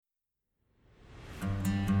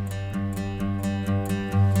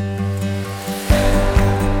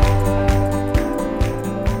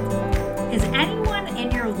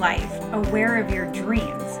aware of your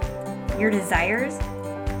dreams, your desires,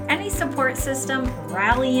 any support system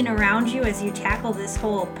rallying around you as you tackle this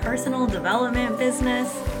whole personal development business?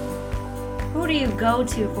 Who do you go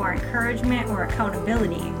to for encouragement or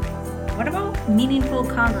accountability? What about meaningful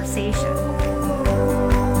conversation?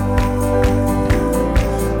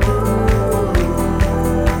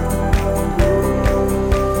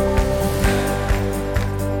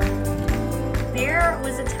 There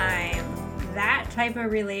was a time that type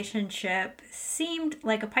of relationship seemed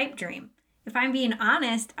like a pipe dream. If I'm being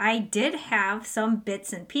honest, I did have some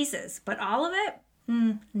bits and pieces, but all of it?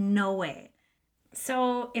 No way.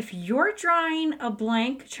 So if you're drawing a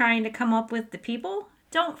blank trying to come up with the people,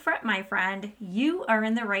 don't fret, my friend. You are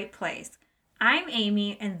in the right place. I'm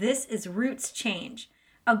Amy, and this is Roots Change,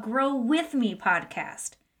 a Grow With Me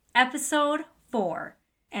podcast, episode 4.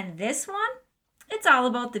 And this one, it's all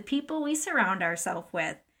about the people we surround ourselves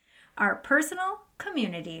with, our personal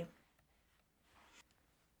community.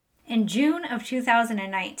 In June of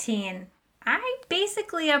 2019, I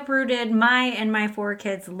basically uprooted my and my 4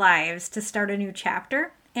 kids' lives to start a new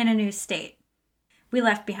chapter in a new state. We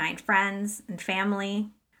left behind friends and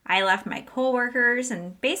family. I left my coworkers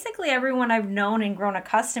and basically everyone I've known and grown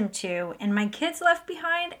accustomed to, and my kids left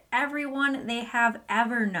behind everyone they have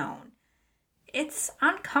ever known. It's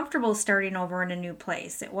uncomfortable starting over in a new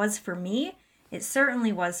place. It was for me. It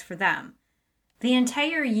certainly was for them. The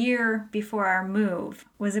entire year before our move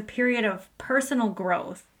was a period of personal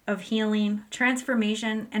growth, of healing,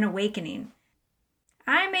 transformation, and awakening.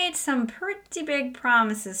 I made some pretty big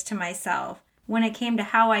promises to myself when it came to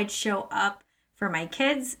how I'd show up for my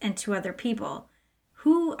kids and to other people,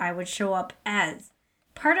 who I would show up as.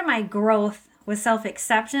 Part of my growth was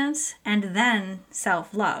self-acceptance and then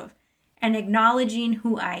self-love, and acknowledging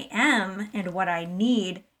who I am and what I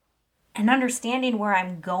need, and understanding where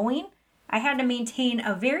I'm going. I had to maintain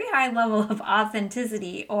a very high level of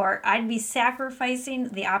authenticity, or I'd be sacrificing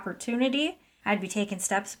the opportunity. I'd be taking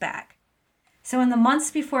steps back. So in the months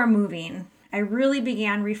before moving, I really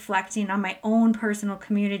began reflecting on my own personal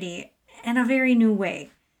community in a very new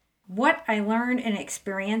way. What I learned and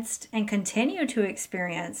experienced and continue to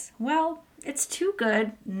experience, well, it's too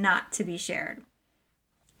good not to be shared.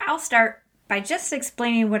 I'll start by just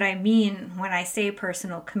explaining what I mean when I say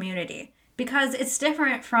personal community, because it's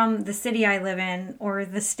different from the city I live in or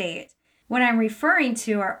the state. What I'm referring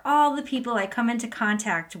to are all the people I come into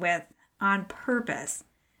contact with on purpose,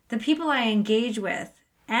 the people I engage with,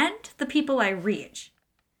 and the people I reach.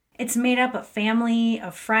 It's made up of family,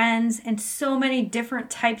 of friends, and so many different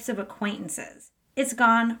types of acquaintances. It's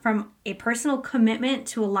gone from a personal commitment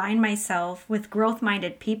to align myself with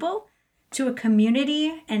growth-minded people to a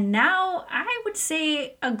community, and now I would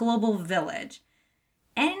say a global village.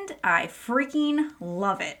 And I freaking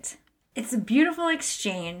love it. It's a beautiful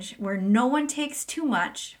exchange where no one takes too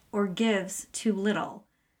much or gives too little.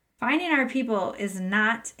 Finding our people is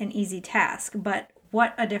not an easy task, but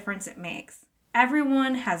what a difference it makes.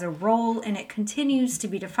 Everyone has a role and it continues to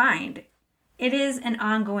be defined. It is an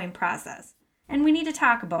ongoing process, and we need to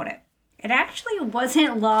talk about it. It actually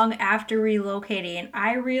wasn't long after relocating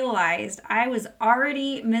I realized I was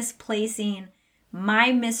already misplacing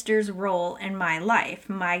my mister's role in my life,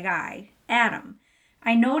 my guy, Adam.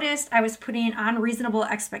 I noticed I was putting unreasonable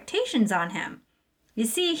expectations on him. You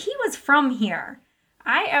see, he was from here.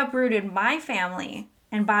 I uprooted my family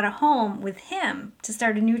and bought a home with him to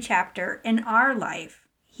start a new chapter in our life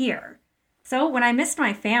here. So when I missed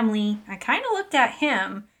my family, I kind of looked at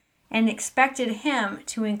him and expected him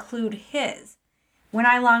to include his. When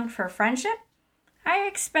I longed for friendship, I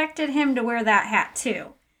expected him to wear that hat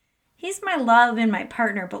too. He's my love and my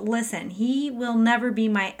partner, but listen, he will never be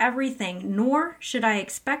my everything, nor should I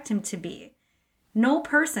expect him to be. No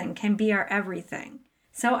person can be our everything.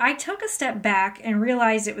 So I took a step back and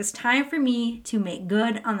realized it was time for me to make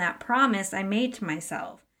good on that promise I made to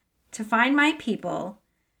myself, to find my people,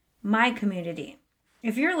 my community.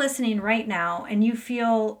 If you're listening right now and you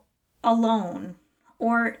feel alone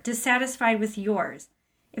or dissatisfied with yours,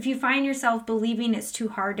 if you find yourself believing it's too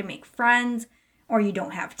hard to make friends, or you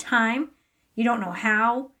don't have time, you don't know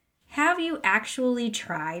how, have you actually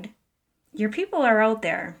tried? Your people are out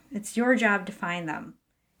there. It's your job to find them.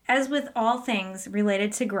 As with all things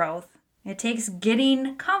related to growth, it takes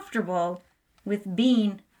getting comfortable with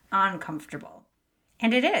being uncomfortable.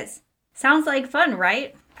 And it is. Sounds like fun,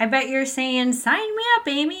 right? I bet you're saying, sign me up,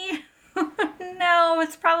 Amy. No,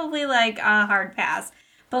 it's probably like a hard pass.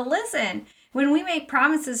 But listen, when we make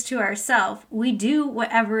promises to ourselves, we do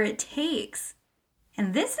whatever it takes.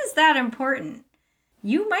 And this is that important.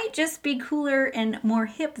 You might just be cooler and more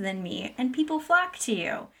hip than me, and people flock to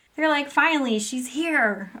you. They're like, finally, she's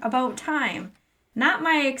here, about time. Not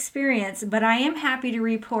my experience, but I am happy to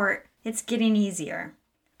report it's getting easier.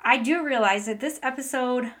 I do realize that this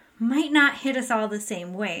episode might not hit us all the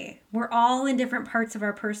same way. We're all in different parts of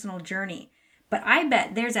our personal journey. But I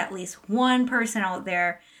bet there's at least one person out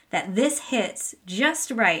there that this hits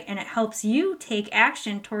just right and it helps you take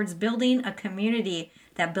action towards building a community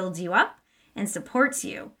that builds you up and supports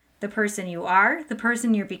you, the person you are, the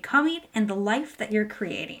person you're becoming, and the life that you're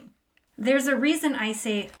creating. There's a reason I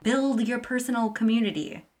say build your personal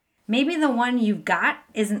community. Maybe the one you've got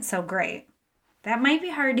isn't so great. That might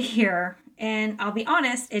be hard to hear, and I'll be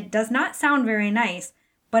honest, it does not sound very nice,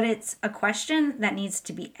 but it's a question that needs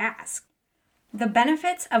to be asked. The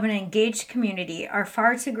benefits of an engaged community are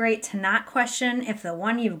far too great to not question if the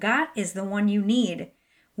one you've got is the one you need.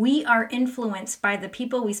 We are influenced by the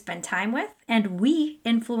people we spend time with, and we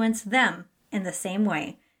influence them in the same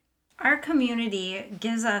way. Our community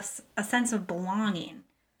gives us a sense of belonging.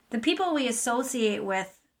 The people we associate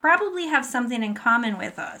with probably have something in common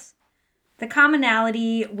with us. The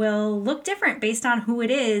commonality will look different based on who it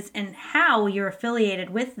is and how you're affiliated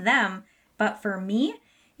with them. But for me,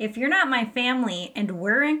 if you're not my family and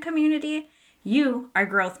we're in community, you are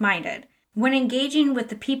growth-minded. When engaging with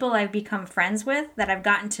the people I've become friends with, that I've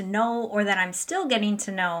gotten to know or that I'm still getting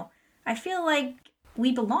to know, I feel like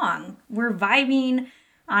we belong. We're vibing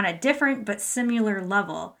on a different but similar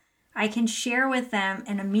level. I can share with them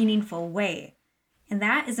in a meaningful way. And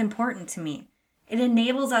that is important to me. It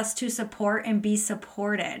enables us to support and be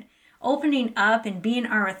supported, opening up and being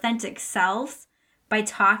our authentic selves by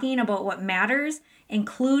talking about what matters,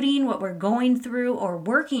 including what we're going through or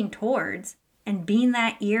working towards, and being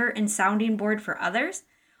that ear and sounding board for others.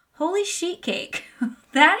 Holy sheet cake.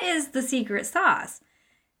 That is the secret sauce.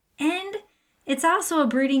 And it's also a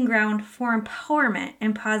breeding ground for empowerment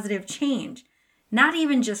and positive change. Not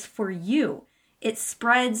even just for you. It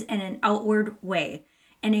spreads in an outward way.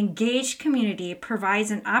 An engaged community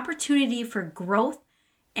provides an opportunity for growth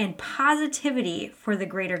and positivity for the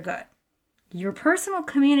greater good. Your personal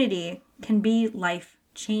community can be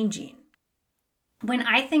life-changing. When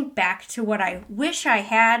I think back to what I wish I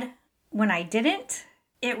had when I didn't,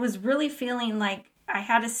 it was really feeling like I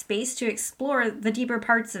had a space to explore the deeper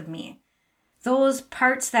parts of me. Those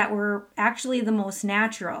parts that were actually the most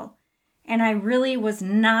natural. And I really was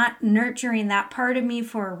not nurturing that part of me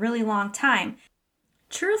for a really long time.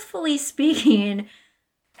 Truthfully speaking,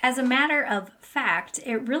 as a matter of fact,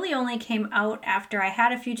 it really only came out after I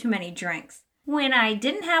had a few too many drinks. When I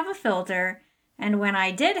didn't have a filter, and when I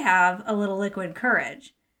did have a little liquid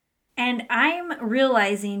courage. And I'm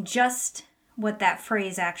realizing just what that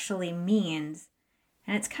phrase actually means.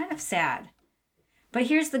 And it's kind of sad. But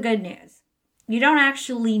here's the good news. You don't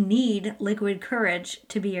actually need liquid courage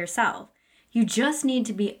to be yourself. You just need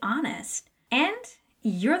to be honest. And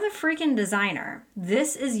you're the freaking designer.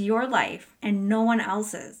 This is your life and no one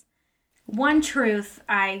else's. One truth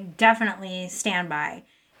I definitely stand by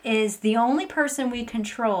is the only person we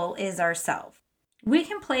control is ourselves. We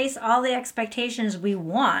can place all the expectations we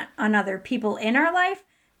want on other people in our life,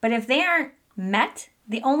 but if they aren't met,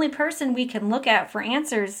 the only person we can look at for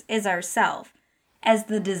answers is ourselves. As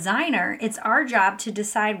the designer, it's our job to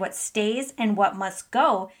decide what stays and what must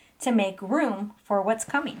go to make room for what's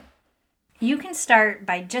coming. You can start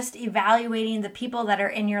by just evaluating the people that are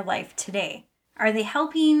in your life today. Are they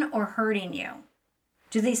helping or hurting you?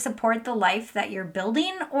 Do they support the life that you're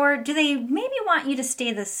building, or do they maybe want you to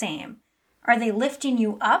stay the same? Are they lifting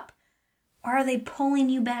you up, or are they pulling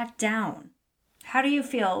you back down? How do you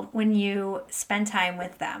feel when you spend time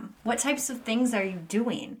with them? What types of things are you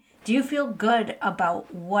doing? Do you feel good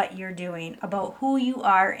about what you're doing, about who you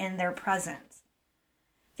are in their presence?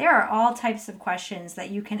 There are all types of questions that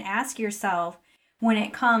you can ask yourself when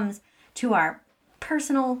it comes to our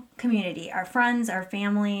personal community, our friends, our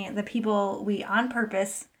family, the people we on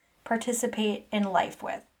purpose participate in life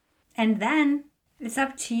with. And then it's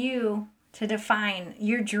up to you to define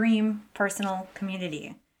your dream personal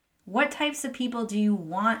community. What types of people do you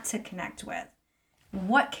want to connect with?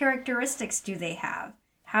 What characteristics do they have?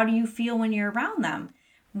 How do you feel when you're around them?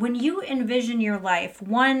 When you envision your life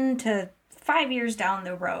 1 to 5 years down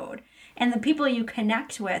the road and the people you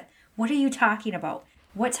connect with, what are you talking about?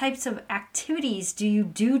 What types of activities do you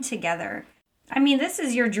do together? I mean, this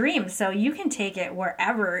is your dream, so you can take it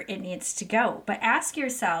wherever it needs to go. But ask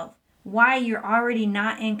yourself why you're already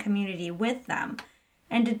not in community with them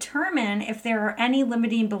and determine if there are any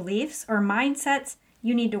limiting beliefs or mindsets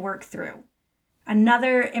you need to work through.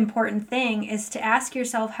 Another important thing is to ask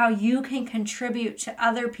yourself how you can contribute to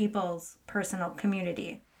other people's personal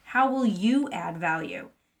community. How will you add value?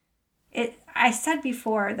 I said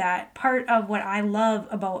before that part of what I love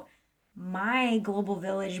about my global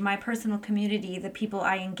village, my personal community, the people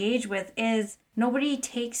I engage with, is nobody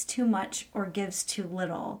takes too much or gives too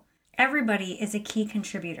little. Everybody is a key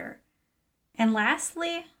contributor. And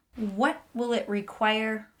lastly, what will it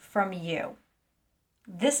require from you?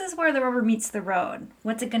 This is where the rubber meets the road.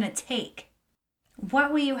 What's it going to take?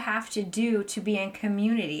 What will you have to do to be in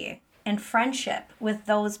community and friendship with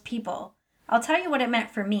those people? I'll tell you what it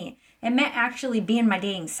meant for me. It meant actually being my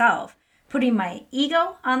dating self, putting my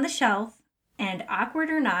ego on the shelf, and awkward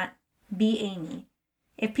or not, be Amy.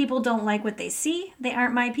 If people don't like what they see, they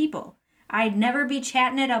aren't my people. I'd never be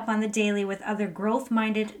chatting it up on the daily with other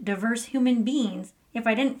growth-minded, diverse human beings if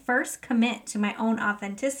I didn't first commit to my own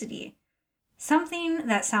authenticity. Something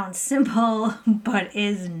that sounds simple, but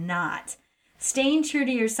is not. Staying true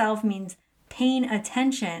to yourself means paying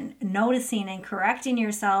attention, noticing, and correcting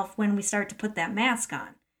yourself when we start to put that mask on.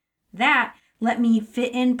 That let me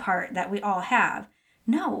fit in part that we all have.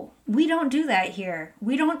 No, we don't do that here.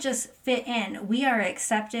 We don't just fit in. We are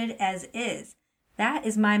accepted as is. That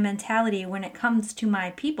is my mentality when it comes to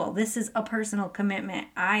my people. This is a personal commitment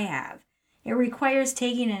I have. It requires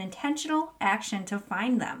taking an intentional action to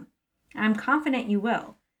find them. I'm confident you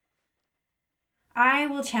will. I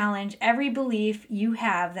will challenge every belief you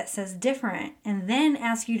have that says different and then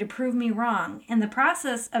ask you to prove me wrong. In the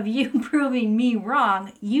process of you proving me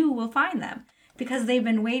wrong, you will find them because they've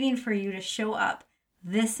been waiting for you to show up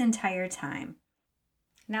this entire time.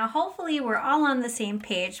 Now, hopefully we're all on the same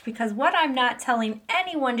page because what I'm not telling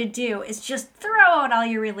anyone to do is just throw out all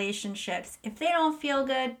your relationships. If they don't feel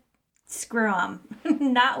good, screw them.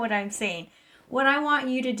 Not what I'm saying. What I want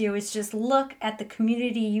you to do is just look at the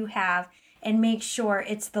community you have and make sure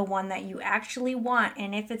it's the one that you actually want.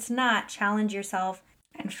 And if it's not, challenge yourself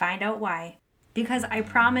and find out why. Because I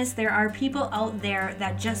promise there are people out there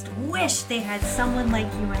that just wish they had someone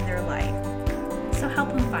like you in their life. So help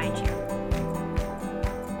them find you.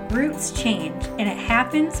 Roots change, and it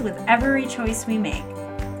happens with every choice we make.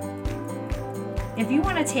 If you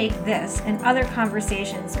want to take this and other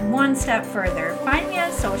conversations one step further, find me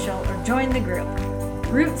on social or join the group.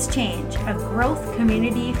 Roots Change, a growth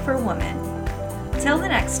community for women. Till the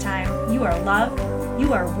next time, you are loved,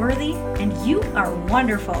 you are worthy, and you are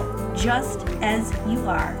wonderful, just as you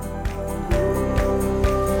are.